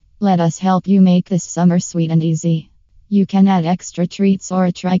Let us help you make this summer sweet and easy. You can add extra treats or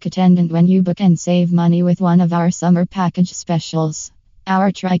a trike attendant when you book and save money with one of our summer package specials.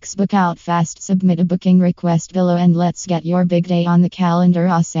 Our trikes book out fast. Submit a booking request below and let's get your big day on the calendar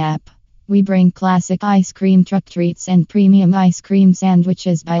ASAP. We bring classic ice cream truck treats and premium ice cream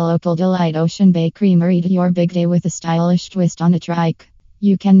sandwiches by local delight Ocean Bay Creamery to your big day with a stylish twist on a trike.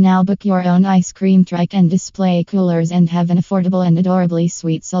 You can now book your own ice cream trike and display coolers and have an affordable and adorably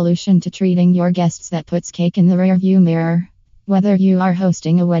sweet solution to treating your guests that puts cake in the rearview mirror. Whether you are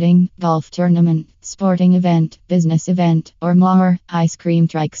hosting a wedding, golf tournament, sporting event, business event, or more, Ice Cream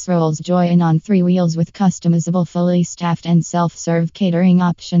Trikes rolls joy in on three wheels with customizable, fully staffed and self-serve catering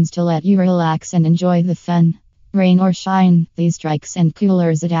options to let you relax and enjoy the fun. Rain or shine, these trikes and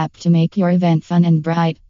coolers adapt to make your event fun and bright.